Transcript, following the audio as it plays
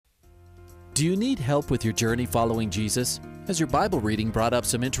Do you need help with your journey following Jesus? Has your Bible reading brought up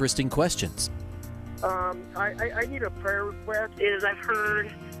some interesting questions? I need a prayer request. I've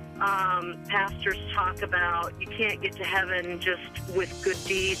heard pastors talk about you can't get to heaven just with good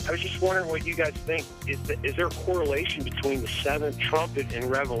deeds. I was just wondering what you guys think. Is there a correlation between the seventh trumpet in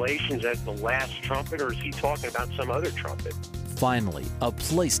Revelations as the last trumpet, or is he talking about some other trumpet? Finally, a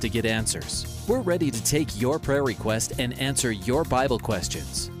place to get answers. We're ready to take your prayer request and answer your Bible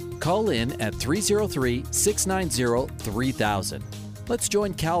questions. Call in at 303-690-3000. Let's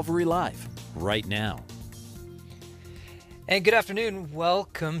join Calvary Live right now. And good afternoon.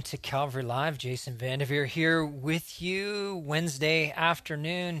 Welcome to Calvary Live. Jason Vanderveer here with you Wednesday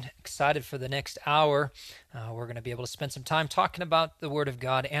afternoon. Excited for the next hour. We're going to be able to spend some time talking about the Word of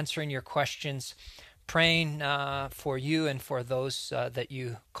God, answering your questions, praying for you and for those that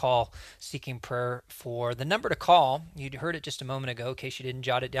you call seeking prayer for. The number to call, you heard it just a moment ago in case you didn't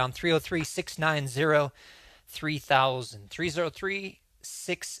jot it down, 303-690-3000.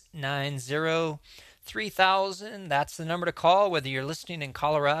 303-690-3000. That's the number to call, whether you're listening in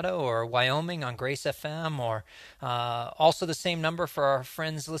Colorado or Wyoming on Grace FM, or also the same number for our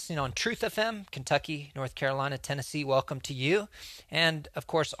friends listening on Truth FM, Kentucky, North Carolina, Tennessee. Welcome to you. And, of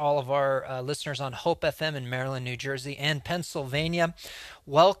course, all of our listeners on Hope FM in Maryland, New Jersey, and Pennsylvania.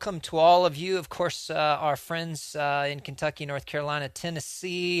 Welcome to all of you. Of course, our friends in Kentucky, North Carolina,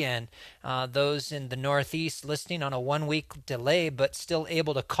 Tennessee, and those in the Northeast listening on a one-week delay, but still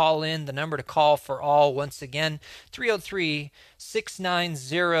able to call in. The number to call for all, once again,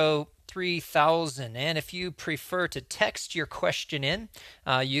 303-690-3000. And if you prefer to text your question in,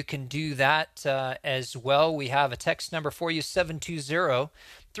 you can do that as well. We have a text number for you,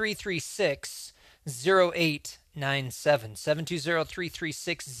 720-336-0897.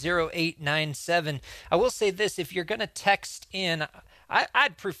 720-336-0897. I will say this, if you're going to text in,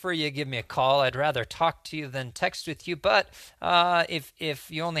 I'd prefer you give me a call. I'd rather talk to you than text with you. But if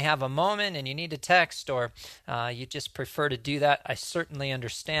you only have a moment and you need to text, or you just prefer to do that, I certainly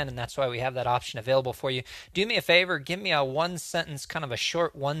understand, and that's why we have that option available for you. Do me a favor, give me a one-sentence, kind of a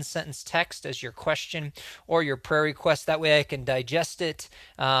short one-sentence text as your question or your prayer request. That way I can digest it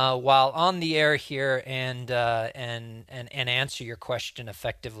while on the air here and answer your question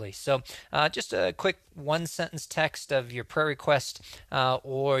effectively. So just a quick one-sentence text of your prayer request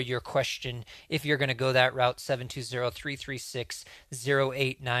or your question, if you're going to go that route,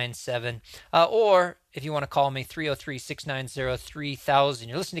 720-336-0897. Or if you want to call me, 303-690-3000.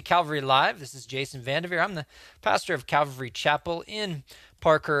 You're listening to Calvary Live. This is Jason Vanderveer. I'm the pastor of Calvary Chapel in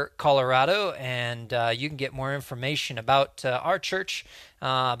Parker, Colorado, and you can get more information about our church,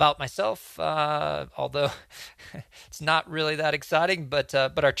 about myself, although it's not really that exciting, but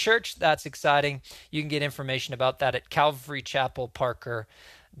our church, that's exciting. You can get information about that at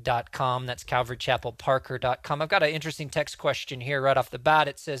calvarychapelparker.com. That's calvarychapelparker.com. I've got an interesting text question here right off the bat.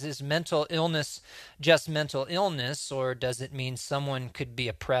 It says, is mental illness just mental illness, or does it mean someone could be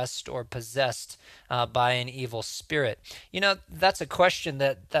oppressed or possessed by an evil spirit? You know, that's a question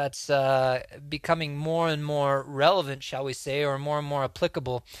that's becoming more and more relevant, shall we say, or more and more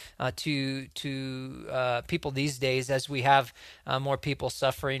applicable to people these days, as we have more people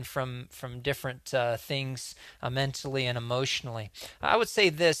suffering from different things mentally and emotionally. I would say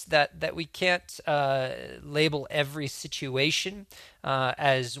this, that we can't label every situation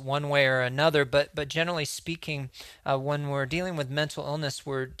as one way or another, but generally speaking, when we're dealing with mental illness,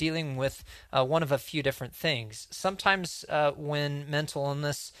 we're dealing with one of a few different things. Sometimes when mental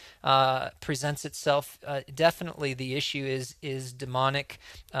illness presents itself, definitely the issue is demonic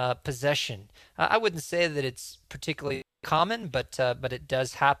possession. I wouldn't say that it's particularly common, but it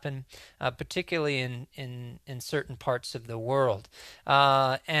does happen, particularly in certain parts of the world,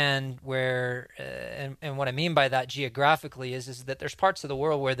 and where and what I mean by that geographically is that there's parts of the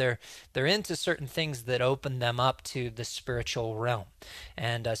world where they're into certain things that open them up to the spiritual realm,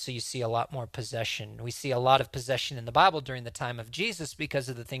 and so you see a lot more possession. We see a lot of possession in the Bible during the time of Jesus because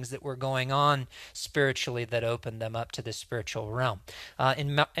of the things that were going on spiritually that opened them up to the spiritual realm.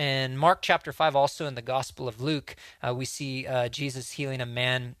 In Mark chapter 5, also in the Gospel of Luke, we see Jesus healing a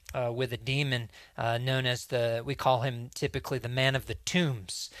man with a demon known as we call him typically the man of the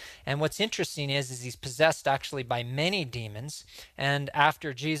tombs. And what's interesting is he's possessed actually by many demons, and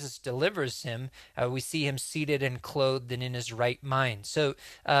after Jesus delivers him, we see him seated and clothed and in his right mind. So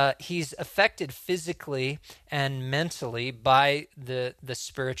he's affected physically and mentally by the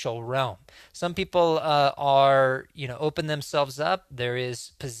spiritual realm. Some people open themselves up. There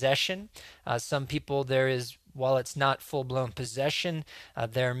is possession. Some people, there is while it's not full-blown possession,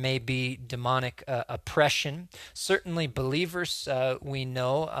 there may be demonic oppression. Certainly believers, we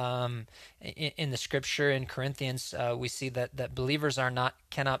know in the scripture in Corinthians, we see that believers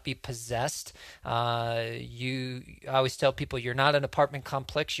cannot be possessed. I always tell people, you're not an apartment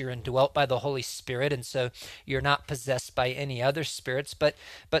complex, you're indwelt by the Holy Spirit, and so you're not possessed by any other spirits, but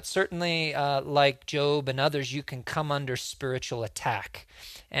certainly like Job and others, you can come under spiritual attack.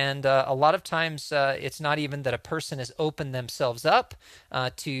 And a lot of times it's not even that a person has opened themselves up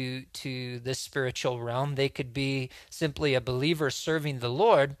to this spiritual realm. They could be simply a believer serving the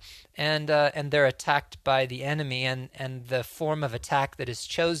Lord, and they're attacked by the enemy, and the form of attack that is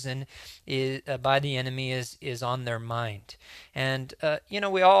chosen by the enemy is on their mind. And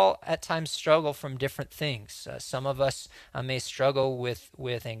we all at times struggle from different things. Some of us may struggle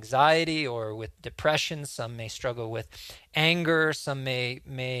with anxiety or with depression. Some may struggle with anger. Some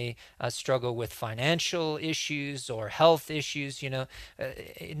may struggle with financial issues or health issues.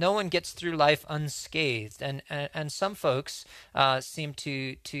 No one gets through life unscathed, and some folks seem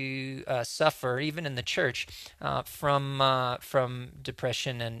to suffer, even in the church, from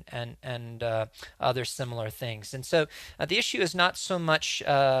depression and other similar things. And so the issue is not so much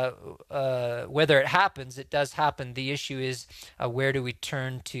whether it happens. It does happen. The issue is where do we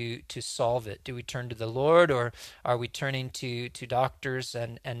turn to solve it? Do we turn to the Lord, or are we turning to doctors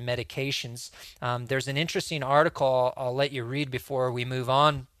and medications? There's an interesting article I'll let you read before we move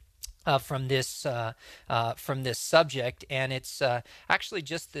on from this subject, and it's actually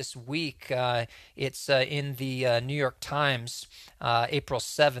just this week. It's in the New York Times, April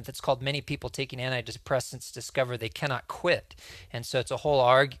 7th. It's called "Many People Taking Antidepressants Discover They Cannot Quit," and so it's a whole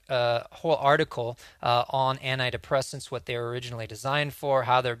article on antidepressants, what they were originally designed for,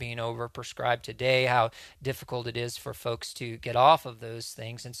 how they're being overprescribed today, how difficult it is for folks to get off of those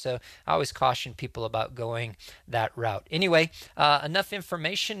things. And so I always caution people about going that route. Anyway, enough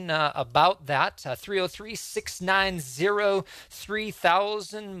information about that.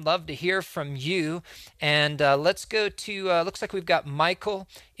 303-690-3000. Love to hear from you. And let's go to, looks like we've got Michael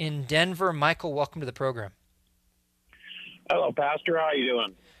in Denver. Michael, welcome to the program. Hello, Pastor. How are you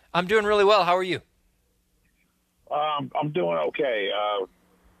doing? I'm doing really well. How are you? I'm doing okay.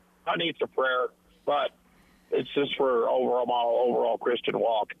 I need some prayer, but it's just for overall Christian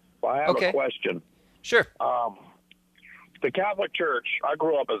walk. But I have a question. Sure. The Catholic Church, I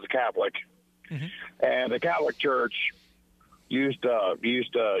grew up as a Catholic, and the Catholic Church used to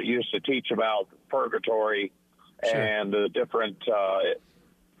teach about purgatory and the different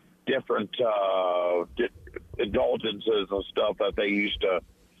indulgences and stuff that they used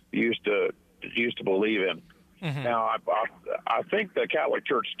to believe in. Now, I think the Catholic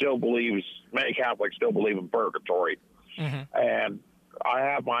Church many Catholics still believe in purgatory, and I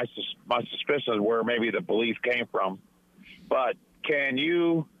have my suspicions where maybe the belief came from. But can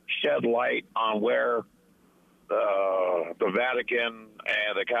you shed light on where the Vatican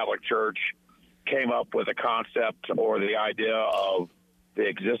and the Catholic Church came up with the concept or the idea of the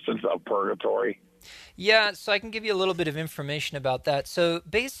existence of purgatory? Yeah, so I can give you a little bit of information about that. So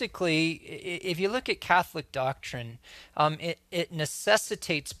basically, if you look at Catholic doctrine, it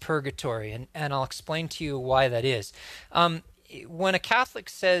necessitates purgatory, and I'll explain to you why that is. When a Catholic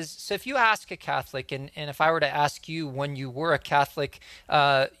says, so if you ask a Catholic, and if I were to ask you when you were a Catholic,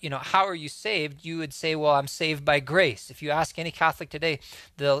 how are you saved? You would say, well, I'm saved by grace. If you ask any Catholic today,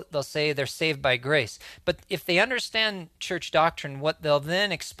 they'll say they're saved by grace. But if they understand church doctrine, what they'll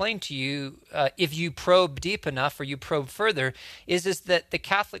then explain to you, if you probe deep enough or you probe further, is that the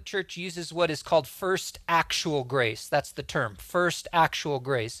Catholic Church uses what is called first actual grace. That's the term, first actual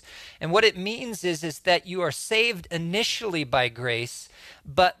grace. And what it means is that you are saved initially by grace,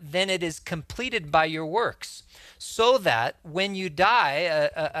 but then it is completed by your works. So that when you die,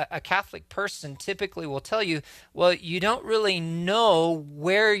 a Catholic person typically will tell you, well, you don't really know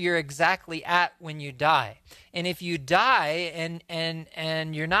where you're exactly at when you die. And if you die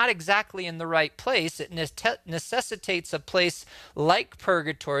and you're not exactly in the right place, it necessitates a place like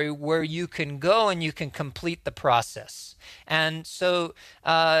purgatory where you can go and you can complete the process. And so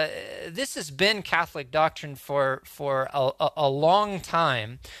this has been Catholic doctrine for a long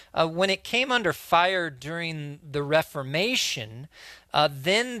time. When it came under fire during the Reformation,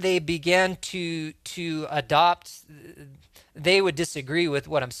 then they began to adopt they would disagree with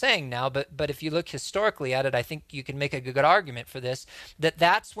what I'm saying now, but if you look historically at it, I think you can make a good argument for this,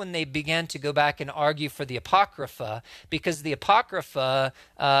 that's when they began to go back and argue for the Apocrypha, because the Apocrypha,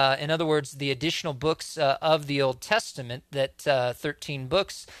 in other words, the additional books of the Old Testament, that 13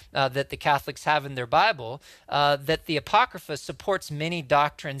 books that the Catholics have in their Bible, that the Apocrypha supports many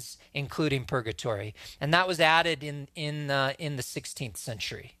doctrines, including purgatory, and that was added in the 16th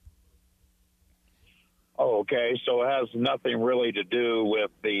century. Oh, okay. So it has nothing really to do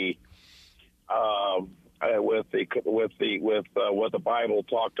with what the Bible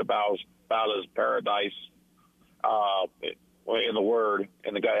talked about as paradise in the Word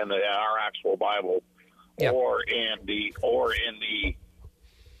in our actual Bible, yeah. or in the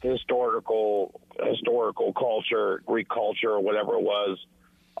historical culture, Greek culture, or whatever it was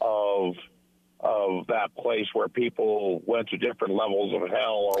of that place where people went to different levels of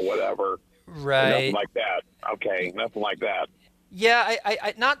hell or whatever. Right. Nothing like that. Okay, nothing like that. Yeah,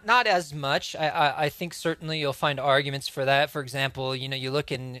 I not as much. I think certainly you'll find arguments for that. For example, you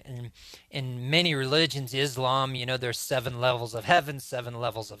look in many religions, Islam, there's 7 levels of heaven, 7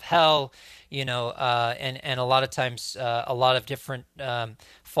 levels of hell, and a lot of times a lot of different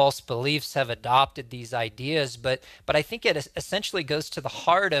false beliefs have adopted these ideas. But I think it essentially goes to the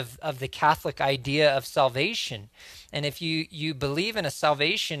heart of the Catholic idea of salvation. And if you believe in a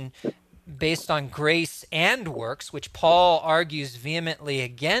salvation based on grace and works, which Paul argues vehemently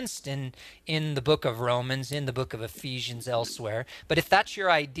against in the book of Romans, in the book of Ephesians, elsewhere. But if that's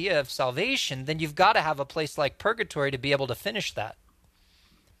your idea of salvation, then you've got to have a place like purgatory to be able to finish that.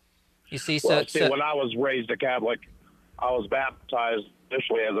 You see, when I was raised a Catholic, I was baptized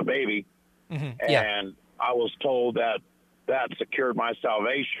initially as a baby, and I was told that secured my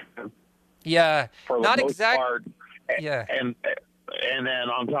salvation. Yeah, not exactly. Yeah, and then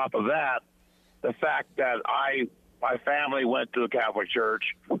on top of that, the fact that my family went to a Catholic church,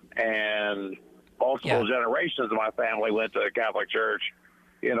 and multiple generations of my family went to a Catholic church,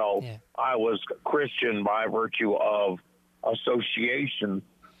 I was Christian by virtue of association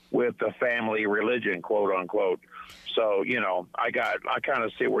with the family religion, quote unquote. So, I kind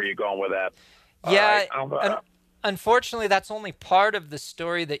of see where you're going with that. Yeah. Unfortunately, that's only part of the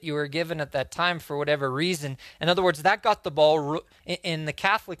story that you were given at that time for whatever reason. In other words, that got the ball in the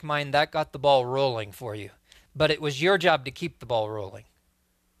Catholic mind. That got the ball rolling for you, but it was your job to keep the ball rolling.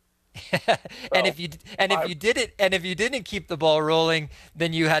 If you didn't keep the ball rolling,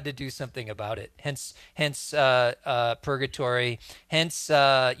 then you had to do something about it. Hence, purgatory. Hence,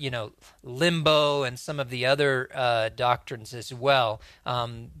 limbo, and some of the other doctrines as well.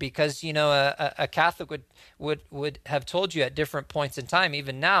 Because a Catholic would have told you at different points in time,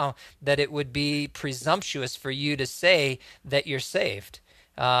 even now, that it would be presumptuous for you to say that you're saved.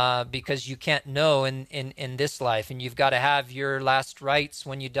 Because you can't know in this life, and you've got to have your last rites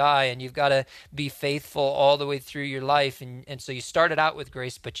when you die, and you've got to be faithful all the way through your life, and so you started out with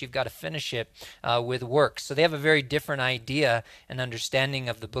grace, but you've got to finish it with works. So they have a very different idea and understanding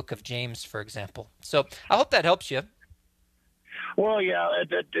of the book of James, for example. So I hope that helps you. Well, yeah,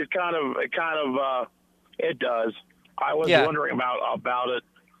 it kind of does. I was wondering about it.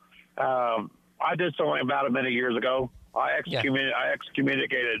 I did something about it many years ago. I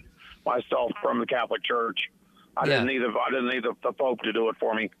excommunicated myself from the Catholic Church. I didn't need the Pope to do it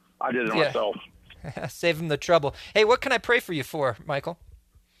for me. I did it myself. Save him the trouble. Hey, what can I pray for you for, Michael?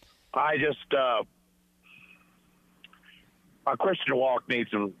 I just my Christian walk needs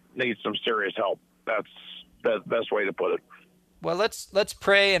some serious help. That's the best way to put it. Well, let's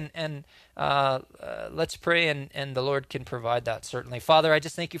pray and let's pray and the Lord can provide that, certainly. Father, I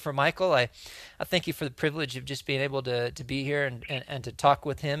just thank you for Michael. I thank you for the privilege of just being able to be here and to talk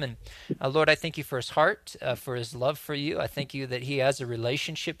with him. And Lord, I thank you for his heart, for his love for you. I thank you that he has a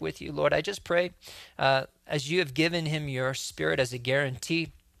relationship with you. Lord, I just pray as you have given him your Spirit as a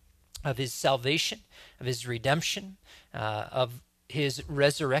guarantee of his salvation, of his redemption, of his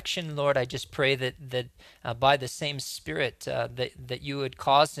resurrection, Lord, I just pray that by the same Spirit that you would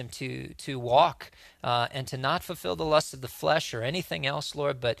cause him to walk and to not fulfill the lust of the flesh or anything else,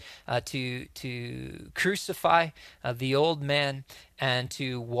 Lord, but to crucify the old man and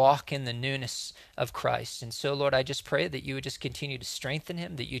to walk in the newness of Christ. And so, Lord, I just pray that you would just continue to strengthen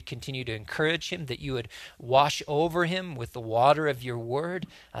him, that you'd continue to encourage him, that you would wash over him with the water of your word,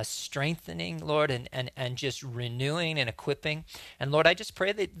 strengthening, Lord, and just renewing and equipping. And Lord, I just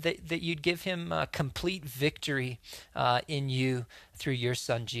pray that you'd give him complete victory in you through your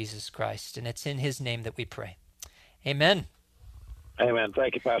Son, Jesus Christ. And it's in his name that we pray. Amen. Amen.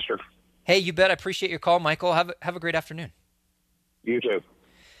 Thank you, Pastor. Hey, you bet. I appreciate your call, Michael. Have a great afternoon. You too.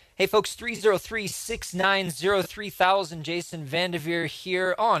 Hey, folks, 303-690-3000. Jason Vandeveer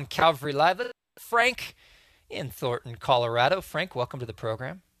here on Calvary Live. Frank in Thornton, Colorado. Frank, welcome to the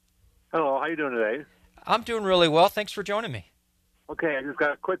program. Hello, how you doing today? I'm doing really well. Thanks for joining me. Okay, I just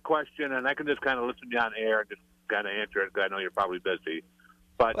got a quick question, and I can just kind of listen to you on air and just kind of answer it because I know you're probably busy.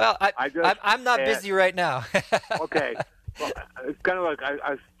 But well, I'm not busy right now. Okay. Well, it's kind of like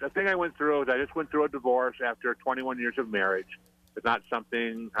the thing I went through is I just went through a divorce after 21 years of marriage. It's not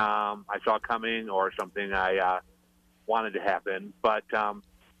something I saw coming or something I wanted to happen. But the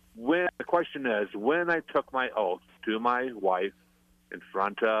question is, when I took my oath to my wife in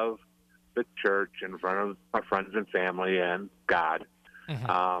front of the church, in front of my friends and family and God,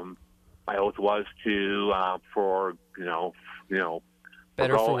 my oath was to for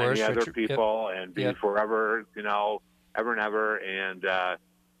better for for worse, any other people and be forever, ever and ever, and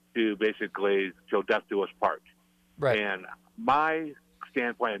to basically till death do us part. Right. And my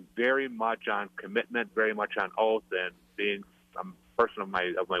standpoint is very much on commitment, very much on oath, and being a person of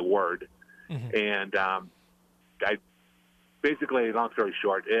my word. And I basically, long story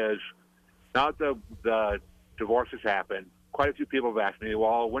short, is now that the divorce has happened, quite a few people have asked me,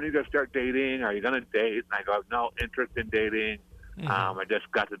 well, when are you going to start dating? Are you going to date? And I go, no interest in dating. I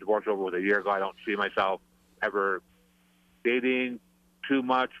just got the divorce over with a year ago. I don't see myself ever dating too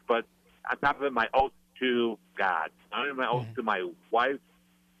much, but on top of it, my oath to God, not only my oath to my wife,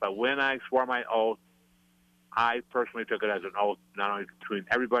 but when I swore my oath, I personally took it as an oath, not only between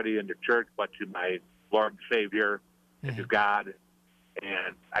everybody in the church, but to my Lord and Savior, and to God,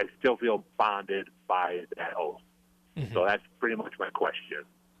 and I still feel bonded by that oath. So that's pretty much my question.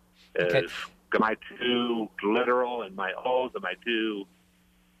 Am I too literal in my oath? Am I too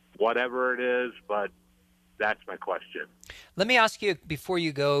whatever it is? But that's my question. Let me ask you, before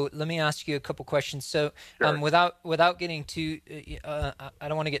you go, let me ask you a couple questions. So Sure. without getting too, I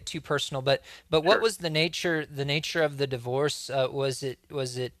don't want to get too personal, but what Sure. was the nature of the divorce? Was it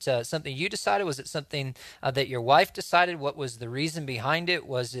something you decided? Was it something that your wife decided? What was the reason behind it?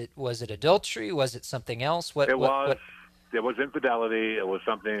 Was it adultery? Was it something else? It was infidelity. It was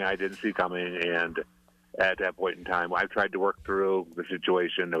something I didn't see coming, and at that point in time, I tried to work through the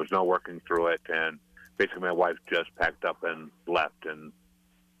situation. There was no working through it, and basically my wife just packed up and left, and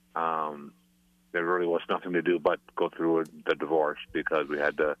there really was nothing to do but go through the divorce because we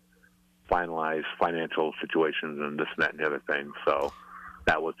had to finalize financial situations and this and that and the other thing. So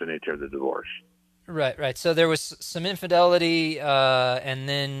that was the nature of the divorce. Right. So there was some infidelity, and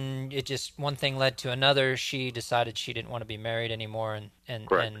then it just one thing led to another. She decided she didn't want to be married anymore,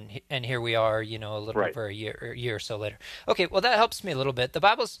 and here we are, a little over a year or so later. Okay, well that helps me a little bit. The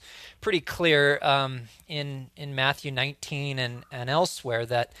Bible's pretty clear in Matthew 19 and elsewhere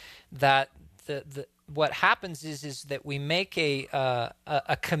that the what happens is that we make a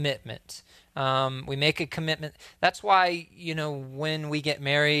commitment. We make a commitment. That's why, when we get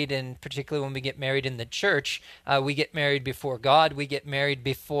married, and particularly when we get married in the church, we get married before God. We get married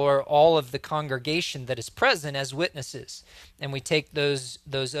before all of the congregation that is present as witnesses. And we take those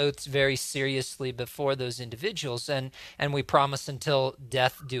oaths very seriously before those individuals. And we promise until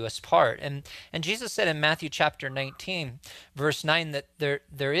death do us part. And Jesus said in Matthew chapter 19, verse 9, that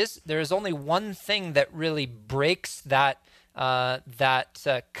there is only one thing that really breaks that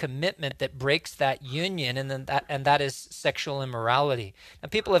commitment, that breaks that union, and that is sexual immorality. Now,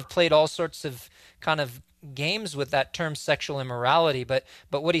 people have played all sorts of kind of games with that term sexual immorality, but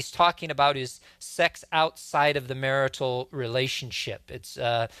what he's talking about is sex outside of the marital relationship. It's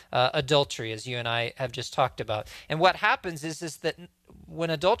adultery, as you and I have just talked about. And what happens is that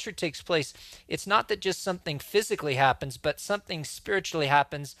when adultery takes place, it's not that just something physically happens, but something spiritually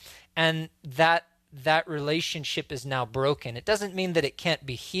happens, and that relationship is now broken. It doesn't mean that it can't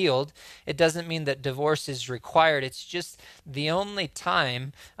be healed. It doesn't mean that divorce is required. It's just the only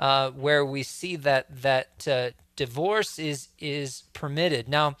time where we see that divorce is permitted.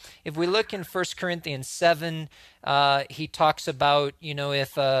 Now, if we look in 1 Corinthians 7, he talks about,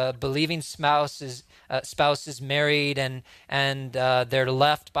 if a believing spouse is married and they're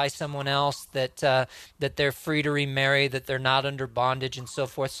left by someone else, that they're free to remarry, that they're not under bondage, and so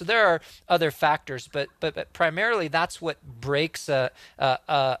forth. So there are other factors, but primarily that's what breaks a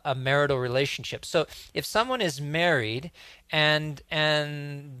marital relationship. So if someone is married and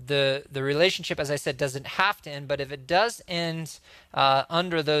the relationship, as I said, doesn't have to end, but if it does end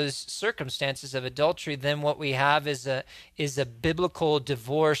under those circumstances of adultery, then what we have is a biblical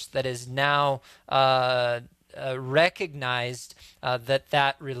divorce that is now recognized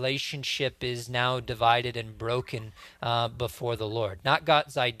that relationship is now divided and broken before the Lord. Not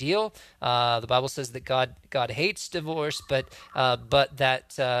God's ideal. The Bible says that God hates divorce, but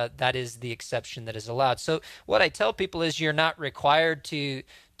that is the exception that is allowed. So what I tell people is you're not required to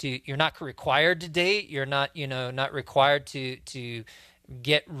date. You're not required to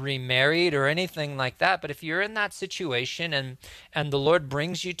get remarried or anything like that. But if you're in that situation and the Lord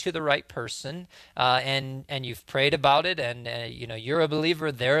brings you to the right person, and you've prayed about it, and you're a believer,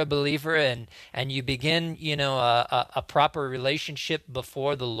 they're a believer, and you begin a proper relationship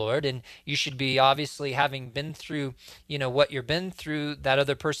before the Lord, and you should be obviously having been through what you've been through, that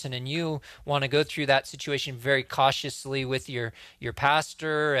other person and you want to go through that situation very cautiously with your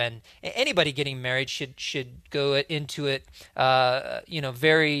pastor, and anybody getting married should go into it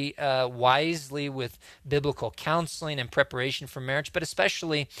very wisely with biblical counseling and preparation for marriage, but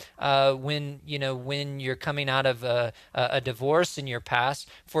especially when you're coming out of a divorce in your past,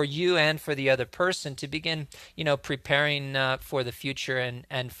 for you and for the other person to begin preparing for the future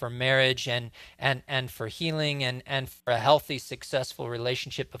and for marriage and for healing and for a healthy, successful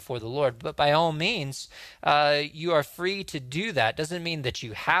relationship before the Lord. But by all means, you are free to do that. Doesn't mean that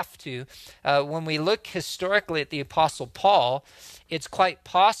you have to. When we look historically at the Apostle Paul, it's quite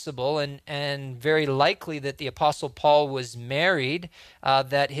possible and very likely that the Apostle Paul was married,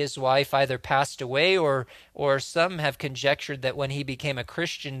 that his wife either passed away or some have conjectured that when he became a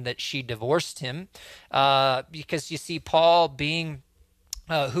Christian that she divorced him, because you see, Paul being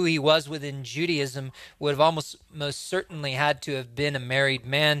who he was within Judaism would have most certainly had to have been a married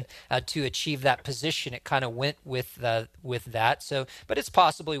man to achieve that position. It kind of went with that. So, but it's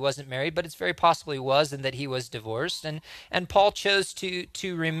possible he wasn't married, but it's very possible he was, and that he was divorced. And Paul chose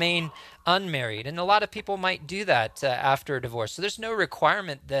to remain unmarried, and a lot of people might do that after a divorce. So there's no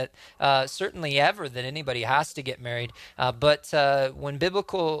requirement that certainly ever that anybody has to get married. But when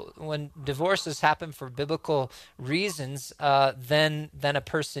divorces happen for biblical reasons, then a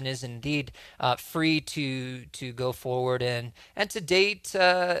person is indeed free to go forward and to date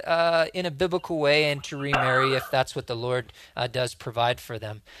in a biblical way and to remarry if that's what the Lord does provide for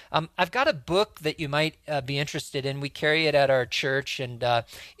them. I've got a book that you might be interested in. We carry it at our church, and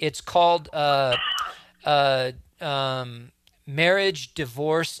it's called Marriage,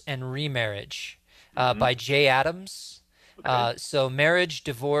 Divorce, and Remarriage by Jay Adams. Okay. So Marriage,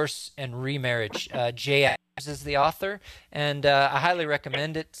 Divorce, and Remarriage. Jay Adams is the author, and I highly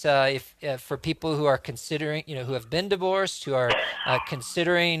recommend it if for people who are considering, who have been divorced, who are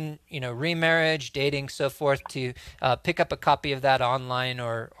considering, remarriage, dating, so forth, to pick up a copy of that online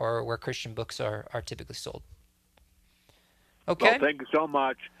or where Christian books are typically sold. Okay. Well, thank you so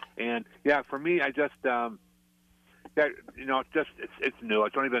much. And yeah, for me, I just, it's new.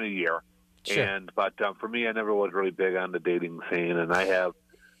 It's only been a year. Sure. But for me, I never was really big on the dating scene, and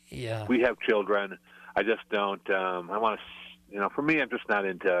we have children. I just don't, I want to, for me, I'm just not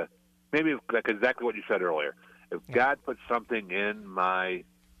into, maybe like exactly what you said earlier. If God puts something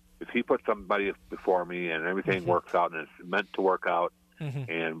if he puts somebody before me and everything works out and it's meant to work out,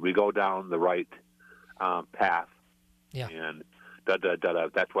 and we go down the right path, and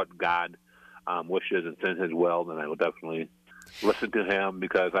that's what God wishes and in his will, then I will definitely listen to him,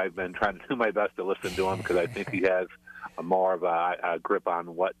 because I've been trying to do my best to listen to him, because I think he has more of a grip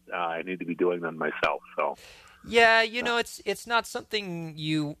on what I need to be doing than myself. So, yeah, it's not something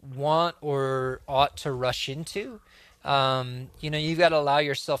you want or ought to rush into. You've got to allow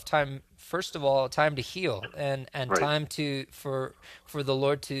yourself time. First of all, time to heal and right. Time for the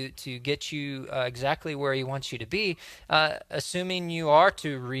Lord to get you exactly where he wants you to be, assuming you are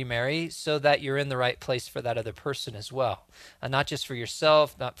to remarry, so that you're in the right place for that other person as well. Not just for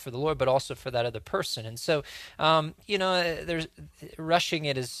yourself, not for the Lord, but also for that other person. And so, there's rushing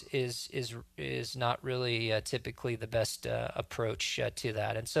it is not really typically the best approach to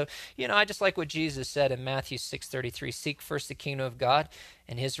that. And so, I just like what Jesus said in Matthew 6:33, seek first the kingdom of God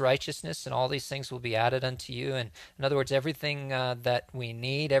and his righteousness, and all these things will be added unto you. And in other words, everything that we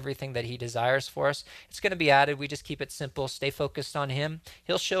need, everything that he desires for us, it's going to be added. We just keep it simple, stay focused on him.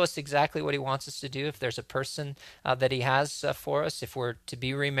 He'll show us exactly what he wants us to do if there's a person that he has for us, if we're to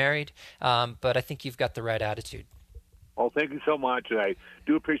be remarried. But I think you've got the right attitude. Well, thank you so much. And I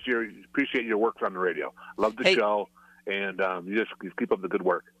do appreciate your work on the radio. Love the show, and you just keep up the good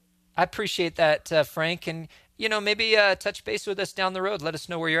work. I appreciate that, Frank. And, maybe touch base with us down the road. Let us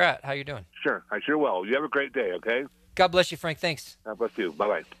know where you're at, how you're doing. Sure, I sure will. You have a great day, okay? God bless you, Frank. Thanks. God bless you.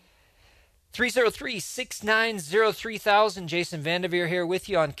 Bye-bye. 303-690-3000. Jason Vandeveer here with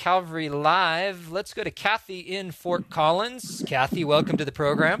you on Calvary Live. Let's go to Kathy in Fort Collins. Kathy, welcome to the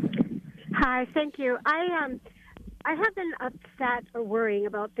program. Hi, thank you. I have been upset or worrying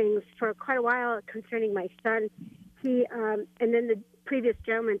about things for quite a while concerning my son. He and then the previous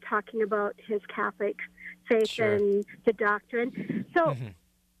gentleman talking about his Catholic faith Sure. and the doctrine. So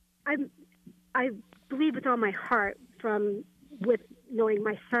I believe with all my heart with knowing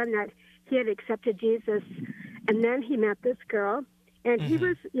my son that he had accepted Jesus, and then he met this girl, and he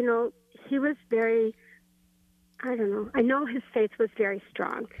was, he was very, I don't know, I know his faith was very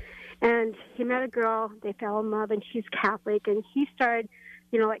strong. And he met a girl, they fell in love, and she's Catholic, and he started,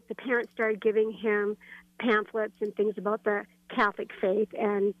 like the parents started giving him pamphlets and things about the Catholic faith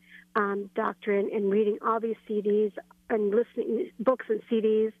and doctrine, and reading all these CDs and listening books and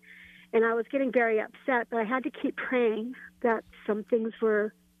CDs. And I was getting very upset, but I had to keep praying that some things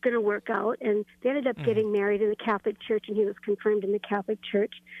were going to work out. And they ended up getting married in the Catholic Church, and he was confirmed in the Catholic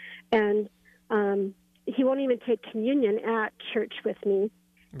Church. And he won't even take communion at church with me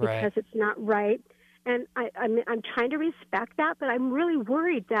because it's not right. And I'm trying to respect that, but I'm really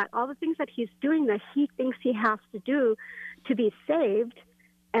worried that all the things that he's doing that he thinks he has to do to be saved.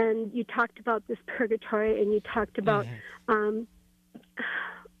 And you talked about this purgatory, and you talked about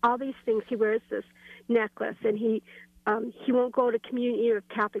all these things. He wears this necklace, and he won't go to communion of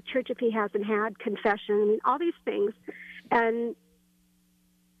Catholic Church if he hasn't had confession. I mean, all these things. And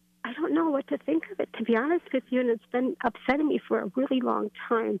I don't know what to think of it, to be honest with you, and it's been upsetting me for a really long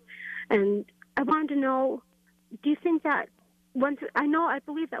time. And I wanted to know, do you think that I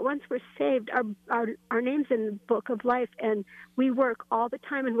believe that once we're saved, our name's in the book of life, and we work all the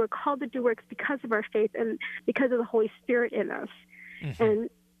time, and we're called to do works because of our faith and because of the Holy Spirit in us,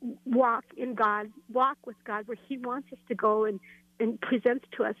 and walk in God, walk with God where he wants us to go and presents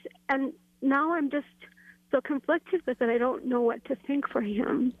to us. And now I'm just so conflicted with it. I don't know what to think for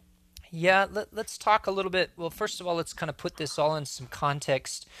him. Yeah, let's talk a little bit. Well, first of all, let's kind of put this all in some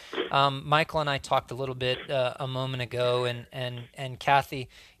context. Michael and I talked a little bit a moment ago, and Kathy,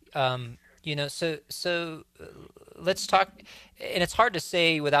 so let's talk. And it's hard to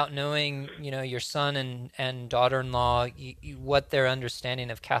say without knowing, your son and daughter-in-law, what their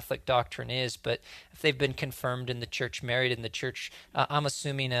understanding of Catholic doctrine is. But if they've been confirmed in the church, married in the church, I'm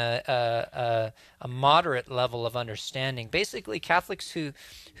assuming a moderate level of understanding. Basically, Catholics who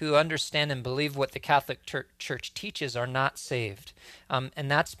understand and believe what the Catholic Church teaches are not saved, and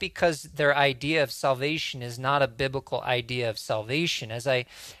that's because their idea of salvation is not a biblical idea of salvation. A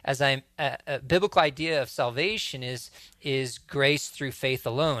biblical idea of salvation is grace through faith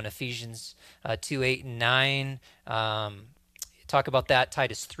alone. Ephesians 2:8 and 9 talk about that.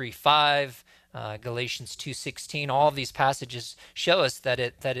 Titus 3:5, Galatians 2:16. All of these passages show us that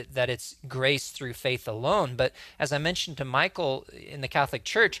it's grace through faith alone. But as I mentioned to Michael, in the Catholic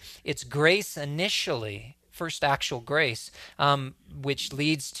Church, it's grace initially. First actual grace, which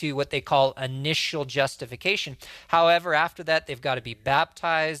leads to what they call initial justification. However, after that, they've got to be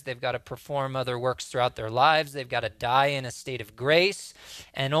baptized, they've got to perform other works throughout their lives, they've got to die in a state of grace,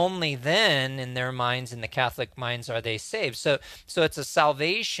 and only then, in their minds, in the Catholic minds, are they saved. So it's a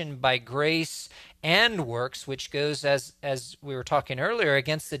salvation by grace and works, which goes, as we were talking earlier,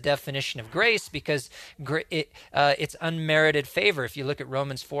 against the definition of grace, because it's unmerited favor. If you look at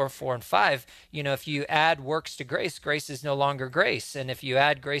Romans 4:4 and 5, if you add works to grace, grace is no longer grace. And if you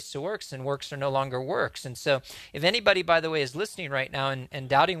add grace to works, then works are no longer works. And so if anybody, by the way, is listening right now and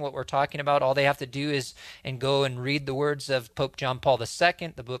doubting what we're talking about, all they have to do is go and read the words of Pope John Paul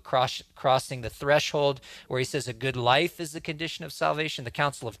II, the book Crossing the Threshold, where he says a good life is the condition of salvation, the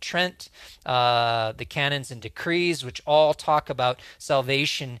Council of Trent, the canons and decrees, which all talk about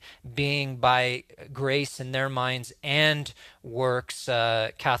salvation being by grace in their minds and works,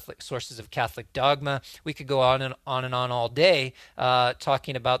 Catholic sources of Catholic dogma. We could go on and on all day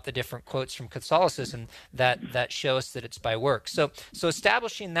talking about the different quotes from Catholicism that show us that it's by works. So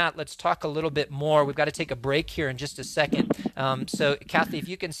establishing that, let's talk a little bit more. We've got to take a break here in just a second. So Kathy, if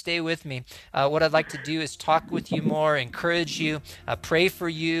you can stay with me, what I'd like to do is talk with you more, encourage you, pray for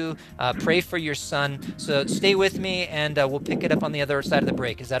you, pray for your son. So stay with me, and we'll pick it up on the other side of the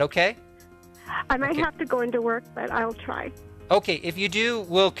break. Is that okay? I might have to go into work, but I'll try. Okay, if you do,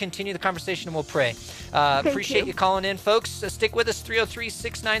 we'll continue the conversation and we'll pray. Appreciate you calling in, folks. Stick with us,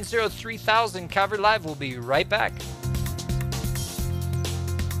 303-690-3000. Calvary Live. We'll be right back.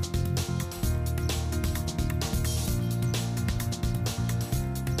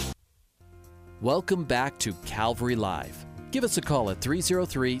 Welcome back to Calvary Live. Give us a call at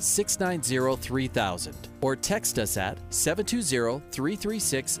 303-690-3000 or text us at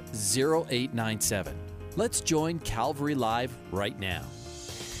 720-336-0897. Let's join Calvary Live right now.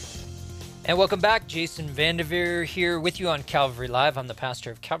 And welcome back. Jason Vandeveer here with you on Calvary Live. I'm the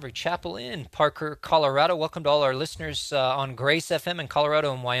pastor of Calvary Chapel in Parker, Colorado. Welcome to all our listeners on Grace FM in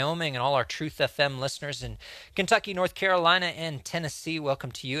Colorado and Wyoming, and all our Truth FM listeners in Kentucky, North Carolina, and Tennessee.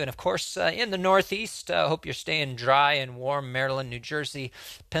 Welcome to you. And of course, in the Northeast, hope you're staying dry and warm. Maryland, New Jersey,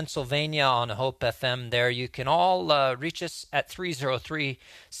 Pennsylvania on Hope FM there. You can all reach us at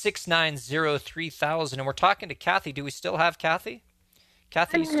 303-690-3000. And we're talking to Kathy. Do we still have Kathy?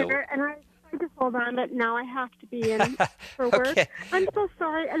 Kathy, I'm here, and I tried to hold on, but now I have to be in for work. Okay. I'm so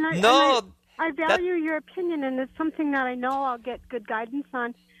sorry, and I value your opinion, and it's something that I know I'll get good guidance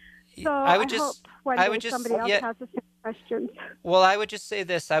on. So I hope one day somebody else has the same questions. Well, I would just say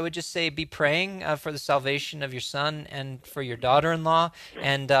this. I would just say be praying for the salvation of your son and for your daughter-in-law.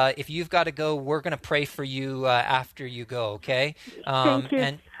 And if you've got to go, we're going to pray for you after you go, okay? Thank you.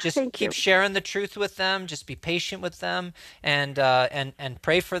 And just keep sharing the truth with them. Just be patient with them and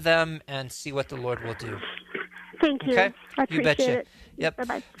pray for them and see what the Lord will do. Thank you. Okay? I appreciate it. Yep.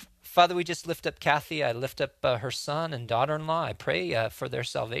 Bye-bye. Father, we just lift up Kathy. I lift up her son and daughter-in-law. I pray for their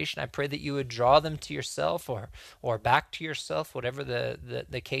salvation. I pray that you would draw them to yourself or back to yourself, whatever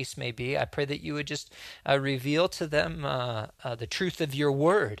the case may be. I pray that you would just reveal to them the truth of your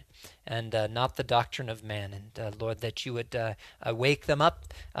word and not the doctrine of man. And Lord, that you would wake them up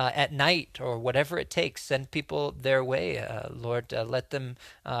at night or whatever it takes. Send people their way. Lord, let them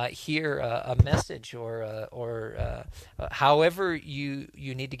hear a message or however you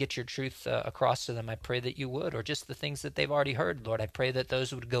need to get your truth across to them. I pray that you would, or just the things that they've already heard, Lord. I pray that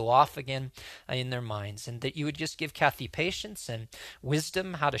those would go off again in their minds, and that you would just give Kathy patience and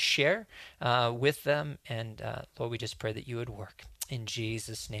wisdom how to share with them. And Lord, we just pray that you would work. In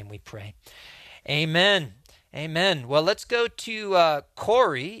Jesus' name we pray. Amen. Amen. Well, let's go to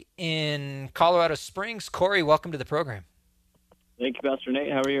Corey in Colorado Springs. Corey, welcome to the program. Thank you, Pastor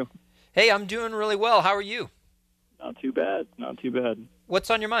Nate. How are you? Hey, I'm doing really well. How are you? Not too bad. Not too bad. What's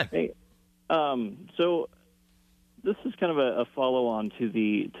on your mind? Hey, so this is kind of a follow-on to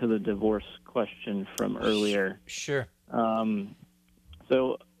the divorce question from earlier. Sure.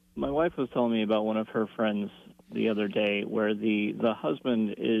 So my wife was telling me about one of her friends the other day where the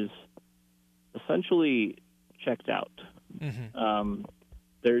husband is essentially checked out. Mm-hmm.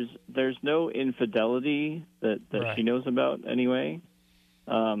 There's no infidelity that Right. she knows about anyway,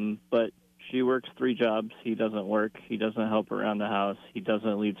 but she works 3 jobs. He doesn't work. He doesn't help around the house. He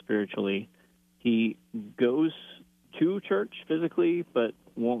doesn't lead spiritually. He goes to church physically, but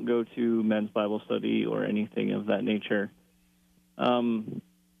won't go to men's Bible study or anything of that nature.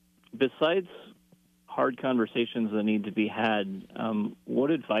 Besides hard conversations that need to be had,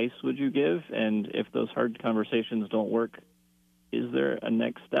 what advice would you give? And if those hard conversations don't work, is there a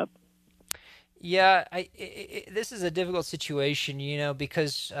next step? Yeah, this is a difficult situation,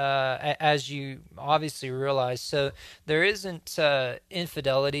 because as you obviously realize, so there isn't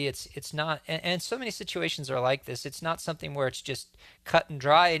infidelity. It's not, and so many situations are like this. It's not something where it's just cut and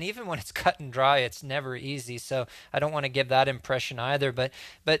dry, and even when it's cut and dry, it's never easy. So I don't want to give that impression either. But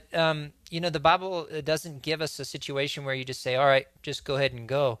the Bible doesn't give us a situation where you just say, all right, just go ahead and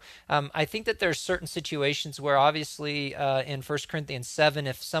go. I think that there's certain situations where obviously in 1 Corinthians 7,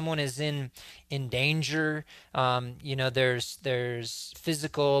 if someone is in danger, there's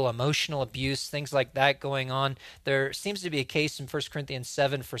physical, emotional abuse, things like that going on. There seems to be a case in 1 Corinthians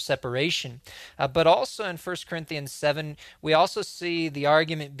 7 for separation. But also in 1 Corinthians 7, we also see the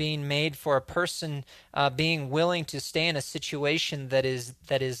argument being made for a person being willing to stay in a situation that is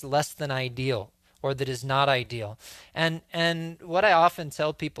less than ideal, or that is not ideal. And what I often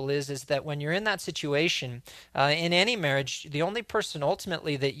tell people is that when you're in that situation, in any marriage, the only person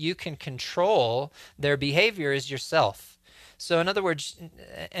ultimately that you can control their behavior is yourself. So in other words,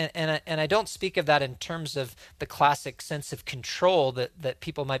 and I don't speak of that in terms of the classic sense of control that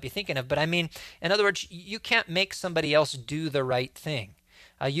people might be thinking of, but I mean, in other words, you can't make somebody else do the right thing.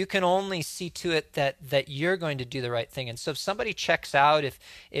 You can only see to it that you're going to do the right thing. And so if somebody checks out, if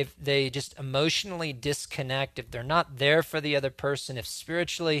they just emotionally disconnect, if they're not there for the other person, if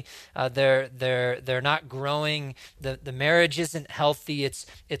spiritually they're not growing, the marriage isn't healthy, it's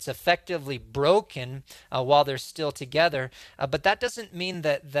effectively broken while they're still together. But that doesn't mean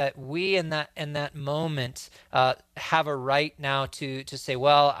that we in that moment have a right now to say,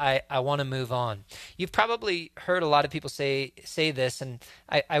 well, I want to move on. You've probably heard a lot of people say this, and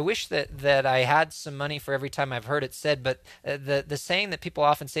I wish that I had some money for every time I've heard it said, but the saying that people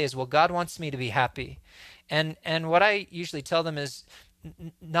often say is, well, God wants me to be happy. And what I usually tell them is,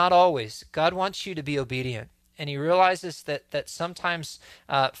 not always. God wants you to be obedient. and he realizes that sometimes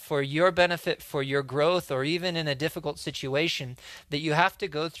for your benefit, for your growth, or even in a difficult situation, that you have to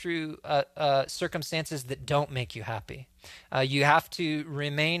go through circumstances that don't make you happy. You have to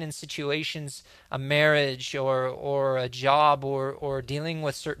remain in situations, a marriage or a job or dealing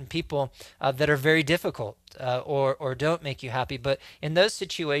with certain people that are very difficult or don't make you happy. But in those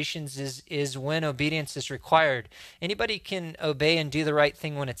situations is when obedience is required. Anybody can obey and do the right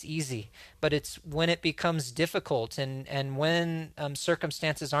thing when it's easy, but it's when it becomes difficult and when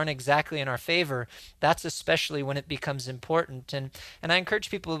circumstances aren't exactly in our favor, that's especially when it becomes important. And I encourage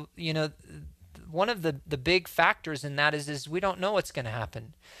people, one of the big factors in that is we don't know what's going to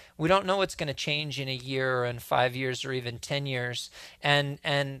happen. We don't know what's going to change in a year or in 5 years or even 10 years.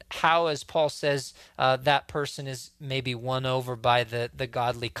 And how, as Paul says, that person is maybe won over by the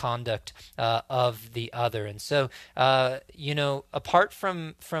godly conduct of the other. And so, apart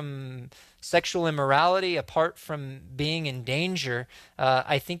from sexual immorality, apart from being in danger,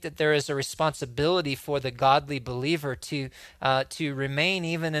 I think that there is a responsibility for the godly believer to remain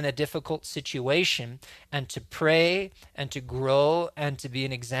even in a difficult situation and to pray and to grow and to be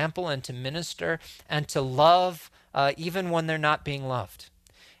an example and to minister and to love even when they're not being loved.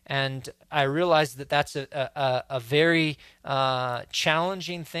 And I realize that that's a very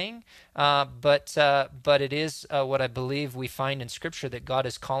challenging thing, but it is what I believe we find in Scripture that God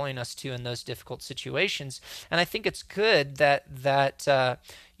is calling us to in those difficult situations. And I think it's good that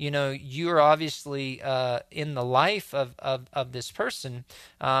you're obviously in the life of this person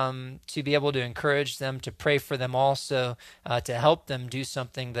to be able to encourage them, to pray for them also, to help them do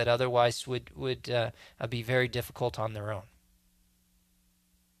something that otherwise would be very difficult on their own.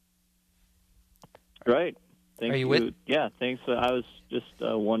 Right. Thank Are you with? Yeah, thanks. I was just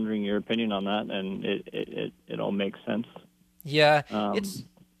wondering your opinion on that, and it all makes sense. Yeah, it's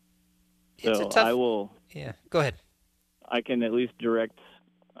a tough. I will. Yeah, go ahead. I can at least direct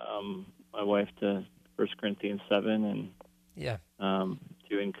my wife to 1 Corinthians 7, and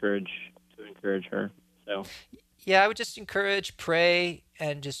to encourage her. So. Yeah, I would just encourage, pray,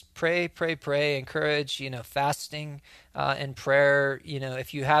 and just pray. Encourage, fasting and prayer.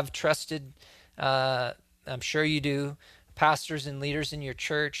 If you have trusted. I'm sure you do, pastors and leaders in your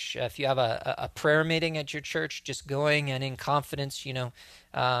church. If you have a prayer meeting at your church, just going and in confidence,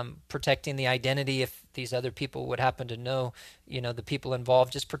 protecting the identity. If these other people would happen to know, the people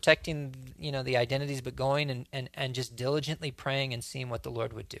involved, just protecting, the identities, but going and just diligently praying and seeing what the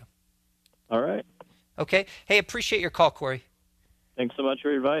Lord would do. All right. Okay. Hey, appreciate your call, Corey. Thanks so much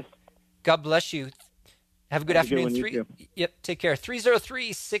for your advice. God bless you. Have a good afternoon. Yep, take care.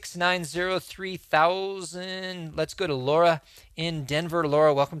 303-690-3000. Let's go to Laura in Denver.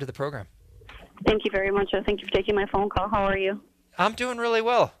 Laura, welcome to the program. Thank you very much. Thank you for taking my phone call. How are you? I'm doing really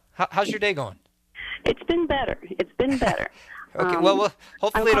well. How's your day going? It's been better. Okay, well,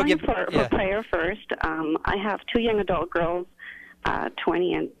 hopefully it'll get... for prayer first. I have 2 young adult girls,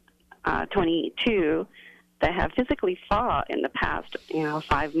 20 and 22, that have physically fought in the past,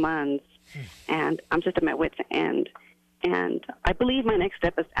 5 months. And I'm just at my wit's end. And I believe my next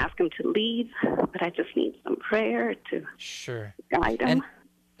step is to ask them to leave, but I just need some prayer to guide them. And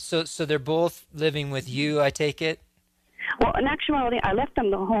so they're both living with you, I take it? Well, in actuality, I left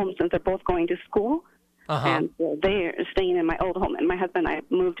them the home since they're both going to school. And they're staying in my old home. And my husband and I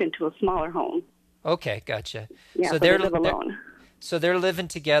moved into a smaller home. Okay, gotcha. Yeah, so they live alone. So they're living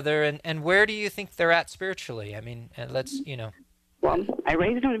together. And where do you think they're at spiritually? I mean, let's, Well, I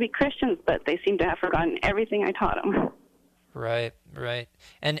raised them to be Christians, but they seem to have forgotten everything I taught them. Right.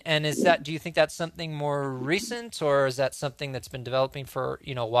 And is that? Do you think that's something more recent, or is that something that's been developing for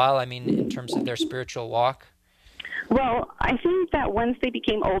a while? I mean, in terms of their spiritual walk. Well, I think that once they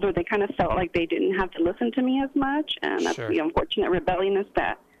became older, they kind of felt like they didn't have to listen to me as much, and that's the unfortunate rebelliousness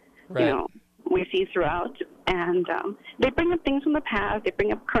that we see throughout. And they bring up things from the past. They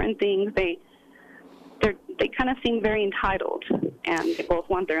bring up current things. They kind of seem very entitled, and they both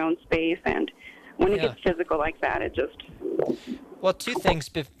want their own space. And when it gets physical like that, it just... Well, two things,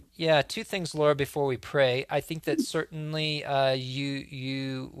 Laura, before we pray. I think that certainly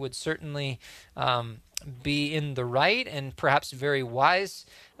you would certainly be in the right and perhaps very wise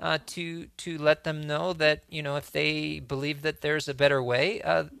to let them know that, if they believe that there's a better way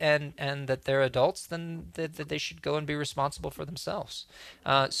and that they're adults, then that they should go and be responsible for themselves.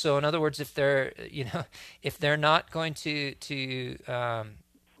 So in other words, if they're not going to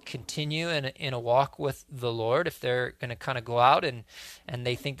continue in a walk with the Lord, if they're going to kind of go out and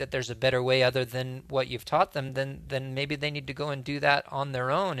they think that there's a better way other than what you've taught them, then maybe they need to go and do that on their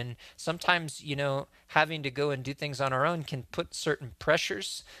own. And sometimes, having to go and do things on our own can put certain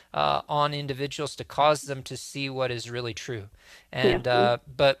pressures on individuals to cause them to see what is really true. And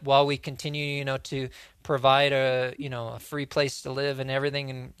but while we continue, to provide a free place to live and everything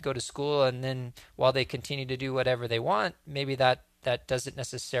and go to school, and then while they continue to do whatever they want, maybe that doesn't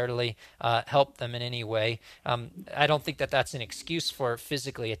necessarily help them in any way. I don't think that that's an excuse for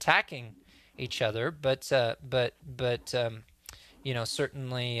physically attacking each other, but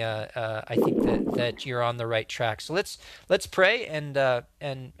certainly I think that you're on the right track. So let's pray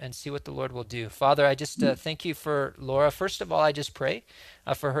and see what the Lord will do. Father, I just thank you for Laura. First of all, I just pray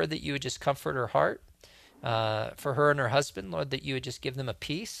for her that you would just comfort her heart, for her and her husband, Lord, that you would just give them a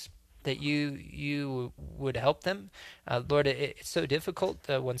peace, that you would help them. Lord, it's so difficult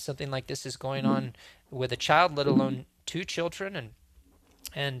when something like this is going on with a child, let alone two children,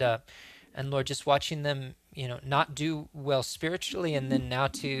 and Lord, just watching them, not do well spiritually, and then now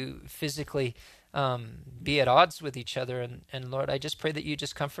to physically be at odds with each other. And Lord, I just pray that you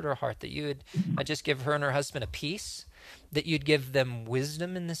just comfort her heart, that you would just give her and her husband a peace, that you'd give them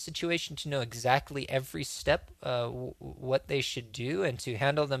wisdom in this situation to know exactly every step what they should do, and to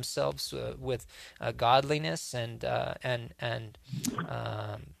handle themselves with godliness and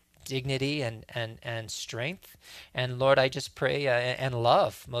dignity and strength. And Lord, I just pray, and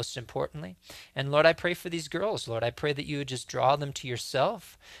love, most importantly. And Lord, I pray for these girls. Lord, I pray that you would just draw them to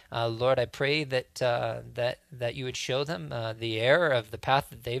yourself. Lord, I pray that you would show them the error of the path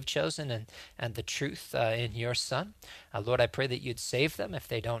that they've chosen, and the truth in your Son. Lord, I pray that you'd save them if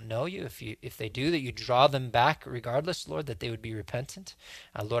they don't know you. If they do, that you draw them back regardless, Lord, that they would be repentant.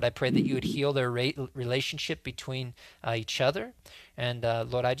 Lord, I pray that you would heal their relationship between each other. And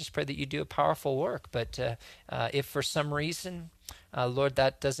Lord, I just pray that you do a powerful work. But if for some reason, Lord,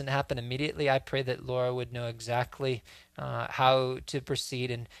 that doesn't happen immediately, I pray that Laura would know exactly how to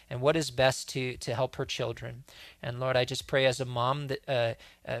proceed and what is best to help her children. And Lord, I just pray as a mom that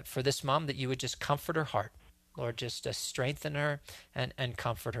for this mom, that you would just comfort her heart. Lord, just strengthen her and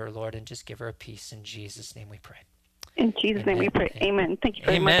comfort her, Lord, and just give her a peace. In Jesus' name we pray. In Jesus' name we pray. Amen. Thank you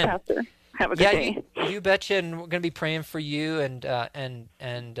very much, Pastor. Have a good day. You betcha, and we're going to be praying for you, and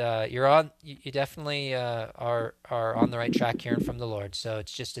you're on. You definitely are on the right track, hearing from the Lord. So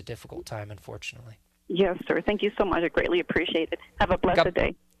it's just a difficult time, unfortunately. Yes, sir. Thank you so much. I greatly appreciate it. Have a blessed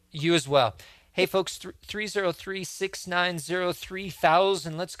day. You as well. Hey, folks,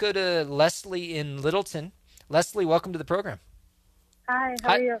 303-690-3000. Let's go to Leslie in Littleton. Leslie, welcome to the program. Hi, how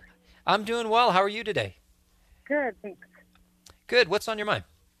are you? I'm doing well. How are you today? Good, thanks. Good. What's on your mind?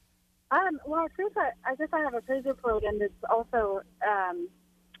 Well, first, I guess I have a praise report, and it's also,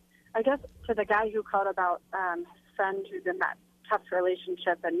 I guess, to the guy who called about his friend who's in that tough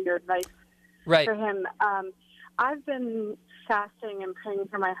relationship and your advice for him. I've been fasting and praying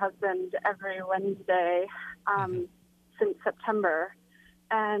for my husband every Wednesday since September,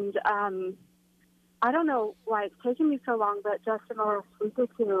 and I don't know why it's taken me so long, but just in the last week or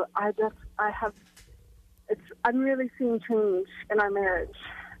two, I'm really seeing change in our marriage.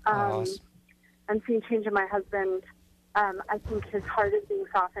 Awesome. I'm seeing change in my husband. I think his heart is being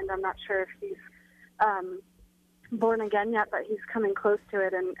softened. I'm not sure if he's born again yet, but he's coming close to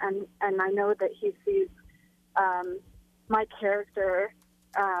it. And I know that he sees my character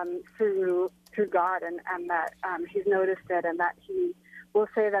through God, and that he's noticed it, and that he will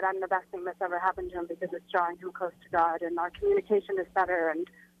say that I'm the best thing that's ever happened to him because it's drawing him close to God, and our communication is better, and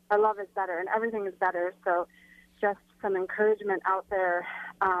our love is better, and everything is better. So just some encouragement out there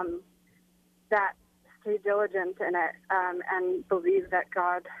that stay diligent in it and believe that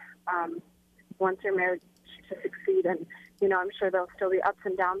God wants your marriage to succeed. And, I'm sure there'll still be ups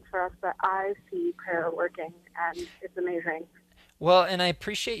and downs for us, but I see prayer working, and it's amazing. Well, and I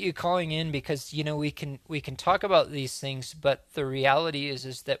appreciate you calling in because, we can talk about these things, but the reality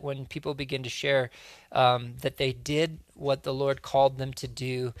is that when people begin to share that they did what the Lord called them to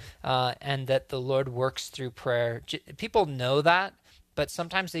do and that the Lord works through prayer, people know that, but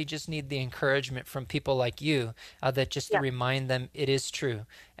sometimes they just need the encouragement from people like you that just to remind them it is true,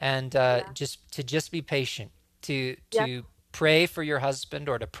 and just be patient, to pray for your husband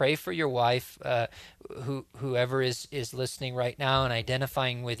or to pray for your wife, whoever is listening right now and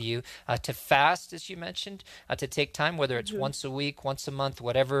identifying with you, to fast, as you mentioned, to take time, whether it's once a week, once a month,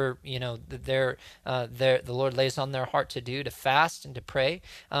 whatever the Lord lays on their heart to do, to fast and to pray,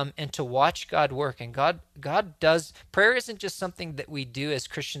 and to watch God work. And God does. Prayer isn't just something that we do as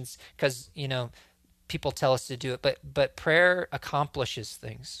Christians because people tell us to do it, but prayer accomplishes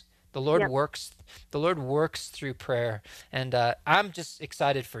things. The Lord works. The Lord works through prayer, and I'm just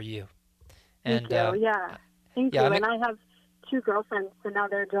excited for you. And Me too. Thank you. And I have 2 girlfriends, so now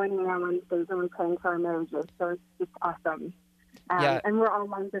they're joining me on Wednesdays and we're praying for our marriages. So it's just awesome. And we're all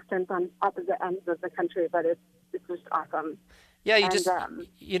long distance on opposite ends of the country, but it's just awesome. Yeah, you just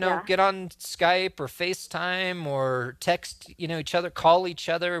get on Skype or FaceTime or text each other, call each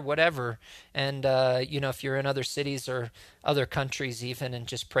other, whatever. And if you're in other cities or other countries even, and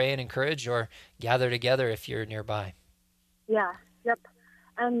just pray and encourage, or gather together if you're nearby. Yeah. Yep.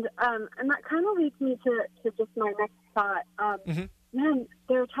 And that kind of leads me to just my next thought. Man,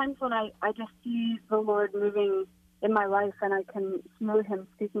 there are times when I just see the Lord moving in my life, and I can hear Him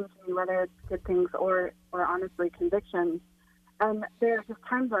speaking to me, whether it's good things or honestly convictions. And there are just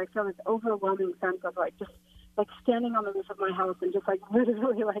times where I feel this overwhelming sense of just standing on the roof of my house and just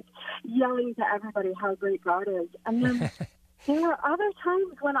literally yelling to everybody how great God is. And then there are other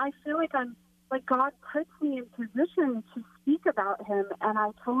times when I feel like I'm God puts me in position to speak about Him, and I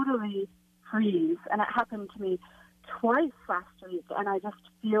totally freeze. And it happened to me twice last week, and I just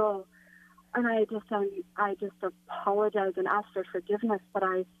feel, and I just apologize and ask for forgiveness. But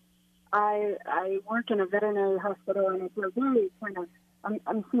I work in a veterinary hospital, and it's a very kind of,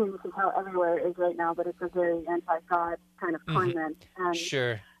 I'm seeing this is how everywhere is right now, but it's a very anti-God kind of climate. And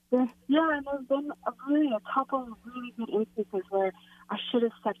sure. And there's been a couple of really good instances where I should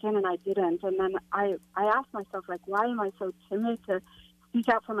have stepped in and I didn't. And then I asked myself, why am I so timid to speak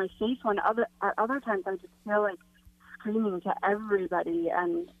out for my faith when at other times I just feel like screaming to everybody.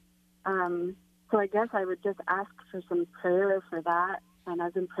 And so I guess I would just ask for some prayer for that. And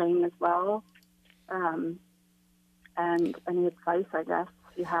I've been praying as well. And any advice, I guess,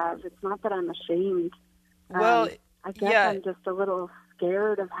 you have. It's not that I'm ashamed. Well, I guess I'm just a little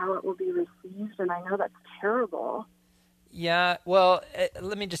scared of how it will be received, and I know that's terrible. Yeah, well,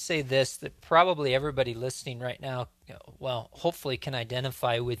 let me just say this, that probably everybody listening right now, hopefully can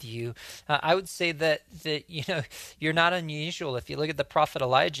identify with you. I would say that you're not unusual. If you look at the prophet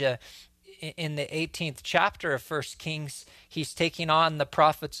Elijah, in the 18th chapter of 1 Kings, he's taking on the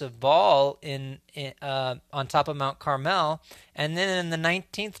prophets of Baal on top of Mount Carmel, and then in the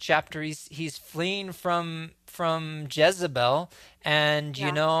 19th chapter, he's fleeing from Jezebel, and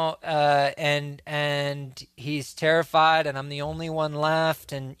and he's terrified, and I'm the only one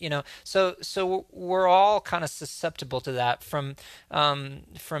left, and so we're all kind of susceptible to that, from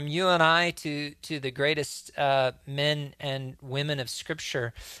you and I to the greatest men and women of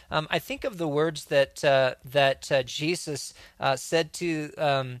Scripture. I think of the words that Jesus said to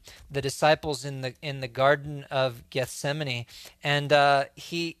the disciples in the Garden of Gethsemane, and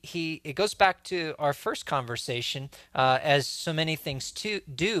it goes back to our first conversation, as so many things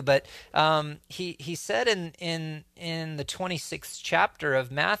do. But he said in the 26th chapter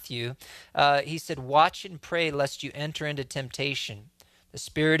of Matthew, he said, "Watch and pray lest you enter into temptation. The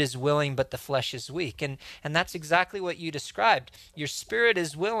spirit is willing, but the flesh is weak." And that's exactly what you described. Your spirit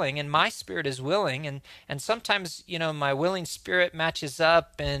is willing, and my spirit is willing. And sometimes, my willing spirit matches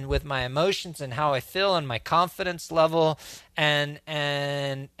up and with my emotions and how I feel and my confidence level, and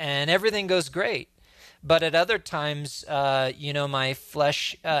everything goes great. But at other times, my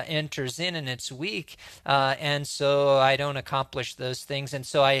flesh enters in and it's weak, and so I don't accomplish those things. And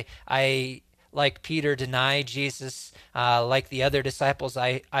so I like Peter, deny Jesus. Like the other disciples,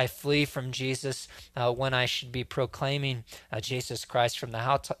 I flee from Jesus when I should be proclaiming Jesus Christ from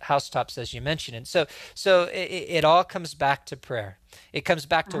the housetops, as you mentioned. And so it all comes back to prayer. It comes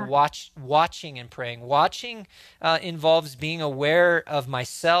back to watching and praying. Watching involves being aware of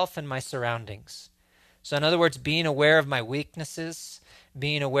myself and my surroundings. So in other words, being aware of my weaknesses,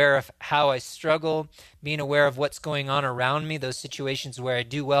 being aware of how I struggle, being aware of what's going on around me, those situations where I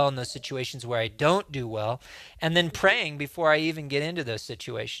do well and those situations where I don't do well, and then praying before I even get into those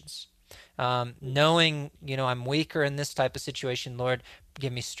situations. Knowing, I'm weaker in this type of situation, Lord,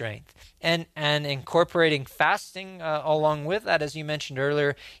 give me strength. And incorporating fasting along with that, as you mentioned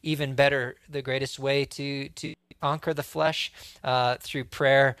earlier, even better, the greatest way to conquer the flesh through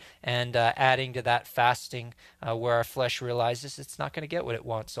prayer, and adding to that fasting where our flesh realizes it's not going to get what it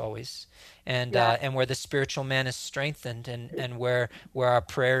wants always, and where the spiritual man is strengthened, and where our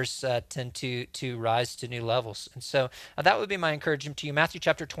prayers tend to rise to new levels. And so that would be my encouragement to you. Matthew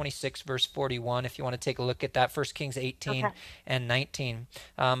chapter 26 verse 41, if you want to take a look at that. 1 Kings 18 and 19.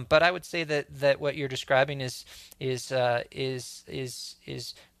 But I would say that what you're describing is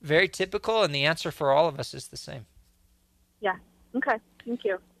very typical, and the answer for all of us is the same. Yeah. Okay. Thank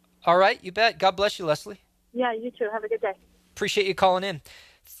you. All right. You bet. God bless you, Leslie. Yeah, you too. Have a good day. Appreciate you calling in.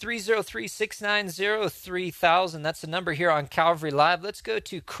 303-690-3000. That's the number here on Calvary Live. Let's go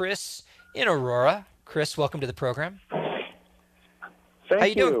to Chris in Aurora. Chris, welcome to the program. Thank How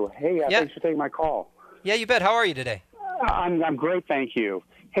you doing? Hey, thanks for taking my call. Yeah, you bet. How are you today? I'm great, thank you.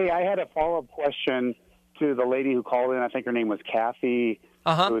 Hey, I had a follow-up question to the lady who called in. I think her name was Kathy.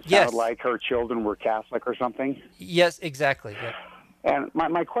 Who sounded like her children were Catholic or something. Yes, exactly. Yep. And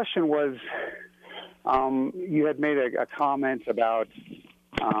my question was, you had made a comment about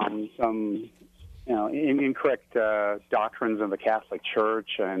some, incorrect doctrines of the Catholic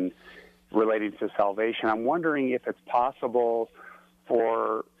Church and relating to salvation. I'm wondering if it's possible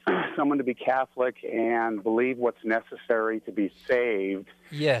for someone to be Catholic and believe what's necessary to be saved.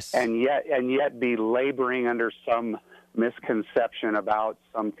 Yes. And yet be laboring under some misconception about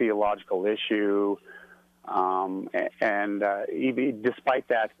some theological issue, and despite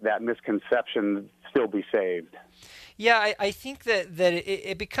that misconception, still be saved. Yeah, I think that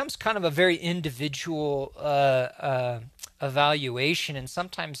it becomes kind of a very individual evaluation, and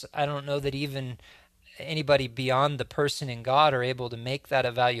sometimes I don't know that even anybody beyond the person in God are able to make that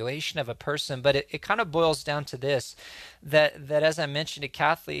evaluation of a person. But it kind of boils down to this, that as I mentioned to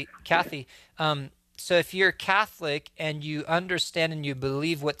Kathy, so if you're Catholic and you understand and you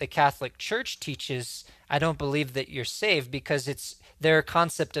believe what the Catholic Church teaches, I don't believe that you're saved, because their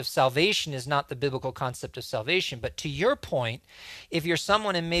concept of salvation is not the biblical concept of salvation. But to your point, if you're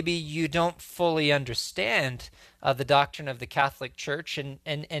someone and maybe you don't fully understand the doctrine of the Catholic Church, and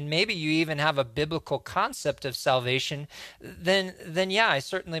maybe you even have a biblical concept of salvation, then yeah, I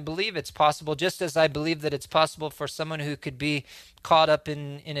certainly believe it's possible, just as I believe that it's possible for someone who could be caught up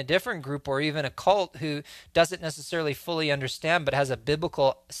in a different group or even a cult who doesn't necessarily fully understand but has a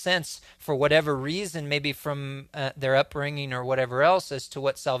biblical sense for whatever reason, maybe from their upbringing or whatever else, as to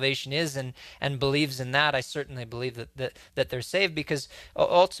what salvation is, and believes in that. I certainly believe that they're saved, because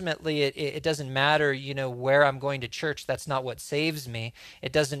ultimately it doesn't matter, where I'm going to church. That's not what saves me.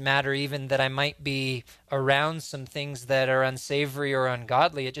 It doesn't matter even that I might be around some things that are unsavory or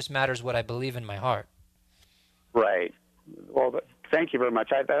ungodly. It just matters what I believe in my heart. Right. Well, thank you very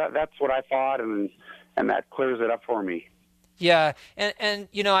much. That's what I thought, and that clears it up for me. Yeah, and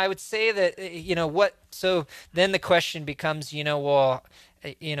I would say that so then the question becomes, how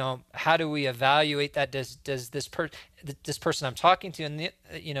do we evaluate that? Does this person I'm talking to, and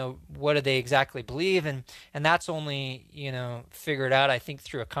what do they exactly believe? And that's only figured out, I think,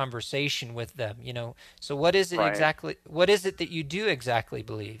 through a conversation with them. So what is it exactly? What is it that you do exactly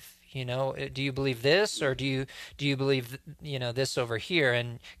believe? Do you believe this, or do you believe this over here?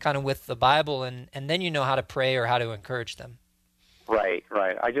 And kind of with the Bible, and then how to pray or how to encourage them. Right.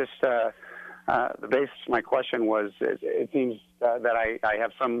 I just the basis of my question was, it seems that I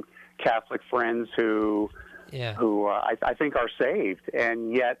have some Catholic friends who I think are saved,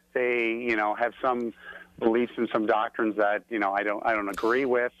 and yet they have some beliefs and some doctrines that I don't agree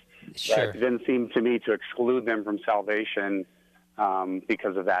with. Sure. That didn't seem to me to exclude them from salvation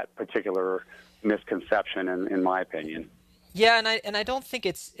because of that particular misconception, in my opinion. Yeah, and I don't think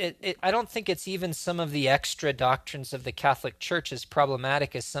I don't think it's even some of the extra doctrines of the Catholic Church, as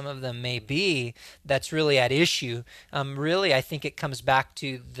problematic as some of them may be, that's really at issue. Really, I think it comes back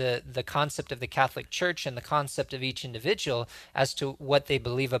to the concept of the Catholic Church and the concept of each individual as to what they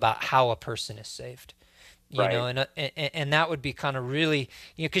believe about how a person is saved. And that would be kind of really,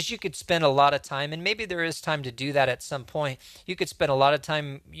 because you could spend a lot of time, and maybe there is time to do that at some point. You could spend a lot of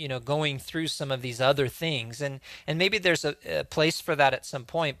time, going through some of these other things, and maybe there's a place for that at some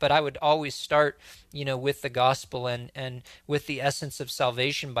point. But I would always start, with the gospel and with the essence of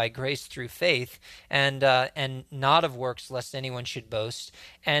salvation by grace through faith, and not of works, lest anyone should boast,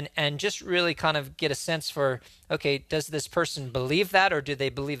 and just really kind of get a sense for, okay, does this person believe that, or do they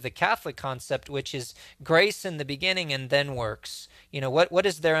believe the Catholic concept, which is grace in the beginning and then works? What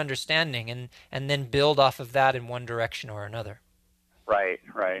is their understanding, and then build off of that in one direction or another. Right.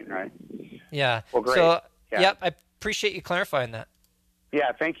 Yeah. Well, great. So, yeah, I appreciate you clarifying that.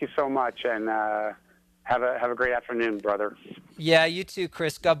 Yeah, thank you so much, and have a great afternoon, brother. Yeah, you too,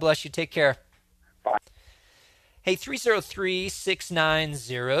 Chris. God bless you. Take care. Bye. Hey,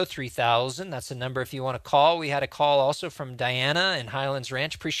 303-690-3000. That's the number if you want to call. We had a call also from Diana in Highlands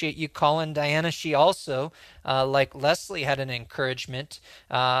Ranch. Appreciate you calling, Diana. She also, like Leslie, had an encouragement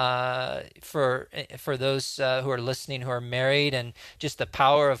for those who are listening, who are married, and just the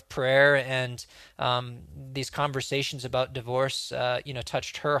power of prayer, and these conversations about divorce,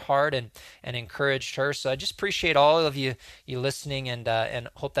 touched her heart and encouraged her. So I just appreciate all of you listening, and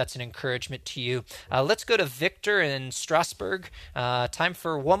hope that's an encouragement to you. Let's go to Victor in Strasbourg. Time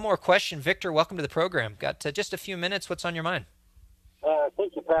for one more question. Victor, welcome to the program. Got just a few minutes. What's on your mind?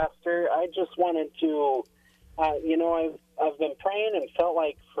 Thank you, Pastor. I just wanted to, I've been praying and felt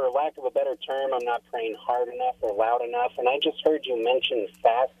like, for lack of a better term, I'm not praying hard enough or loud enough. And I just heard you mention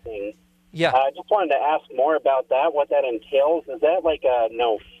fasting. Yeah. I just wanted to ask more about that, what that entails. Is that like a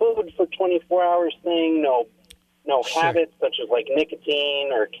no food for 24 hours thing, no habits such as like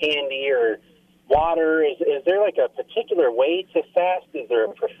nicotine or candy or water? Is there like a particular way to fast? Is there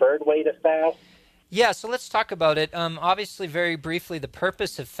a preferred way to fast? Yeah, so let's talk about it. Obviously, very briefly, the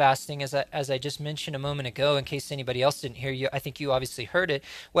purpose of fasting, as I just mentioned a moment ago, in case anybody else didn't hear you, I think you obviously heard it.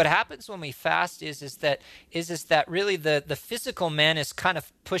 What happens when we fast is that really the physical man is kind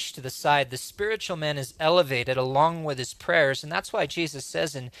of pushed to the side. The spiritual man is elevated along with his prayers, and that's why Jesus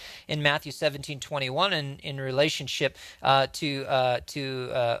says in Matthew 17:21 in relationship to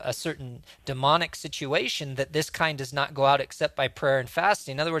a certain demonic situation that this kind does not go out except by prayer and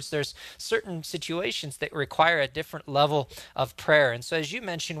fasting. In other words, there's certain situations that require a different level of prayer. And so as you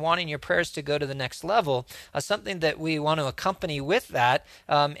mentioned, wanting your prayers to go to the next level, something that we want to accompany with that,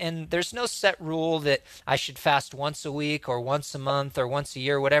 and there's no set rule that I should fast once a week or once a month or once a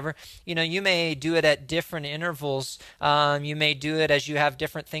year, whatever. You may do it at different intervals. You may do it as you have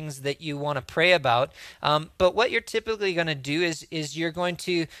different things that you want to pray about. But what you're typically going to do is you're going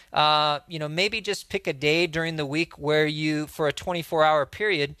to, maybe just pick a day during the week where you, for a 24-hour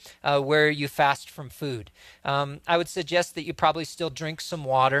period, where you fast from food. I would suggest that you probably still drink some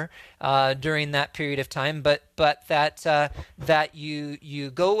water during that period of time, but that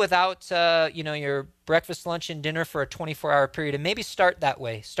you go without your breakfast, lunch, and dinner for a 24-hour period, and maybe start that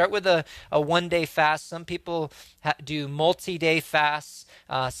way. Start with a one-day fast. Some people do multi-day fasts.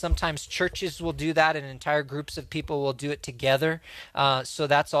 Sometimes churches will do that, and entire groups of people will do it together. So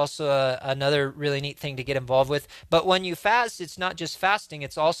that's also another really neat thing to get involved with. But when you fast, it's not just fasting,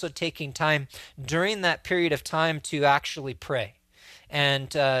 it's also taking time during that period of time to actually pray.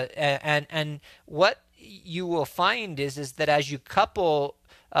 And what you will find is that as you couple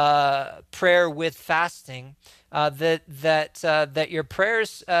prayer with fasting, that your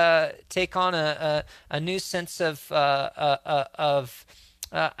prayers take on a new sense of I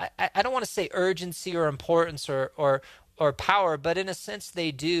don't want to say urgency or importance or power, but in a sense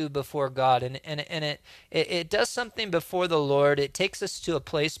they do before God, and it does something before the Lord. It takes us to a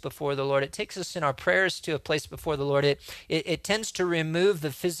place before the Lord. It takes us in our prayers to a place before the Lord. It tends to remove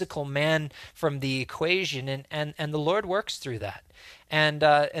the physical man from the equation, and the Lord works through that.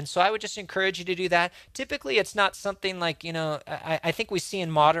 And so I would just encourage you to do that. Typically, it's not something like, I think we see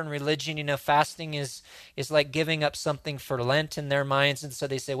in modern religion, fasting is like giving up something for Lent in their minds. And so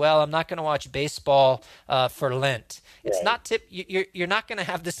they say, well, I'm not going to watch baseball for Lent. It's not you're not going to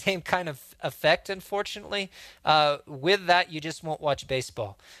have the same kind of effect, unfortunately. With that, you just won't watch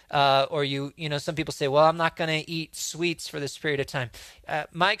baseball. Or some people say, well, I'm not going to eat sweets for this period of time.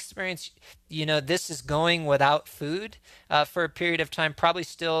 My experience, this is going without food for a period of time, probably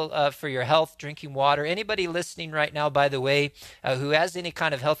still for your health, drinking water. Anybody listening right now, by the way, who has any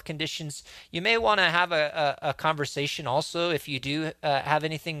kind of health conditions, you may want to have a conversation also, if you do have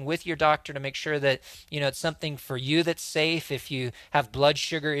anything, with your doctor to make sure that, it's something for you that's safe. If you have blood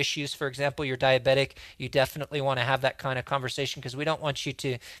sugar issues, for example, you're diabetic, you definitely want to have that kind of conversation, because we don't want you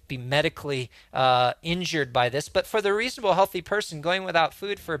to be medically injured by this. But for the reasonable, healthy person, going without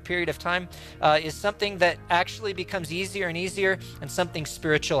food for a period of time is something that actually becomes easier and easier, and something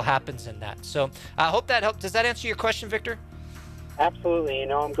spiritual happens in that. So I hope that helped. Does that answer your question, Victor? Absolutely.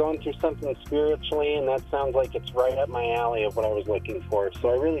 I'm going through something spiritually, and that sounds like it's right up my alley of what I was looking for. So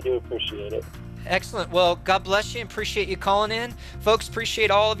I really do appreciate it. Excellent. Well, God bless you and appreciate you calling in. Folks,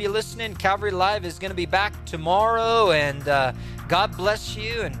 appreciate all of you listening. Calvary Live is going to be back tomorrow, and God bless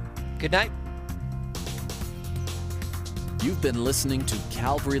you, and good night. You've been listening to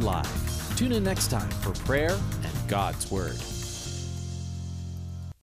Calvary Live. Tune in next time for prayer and God's Word.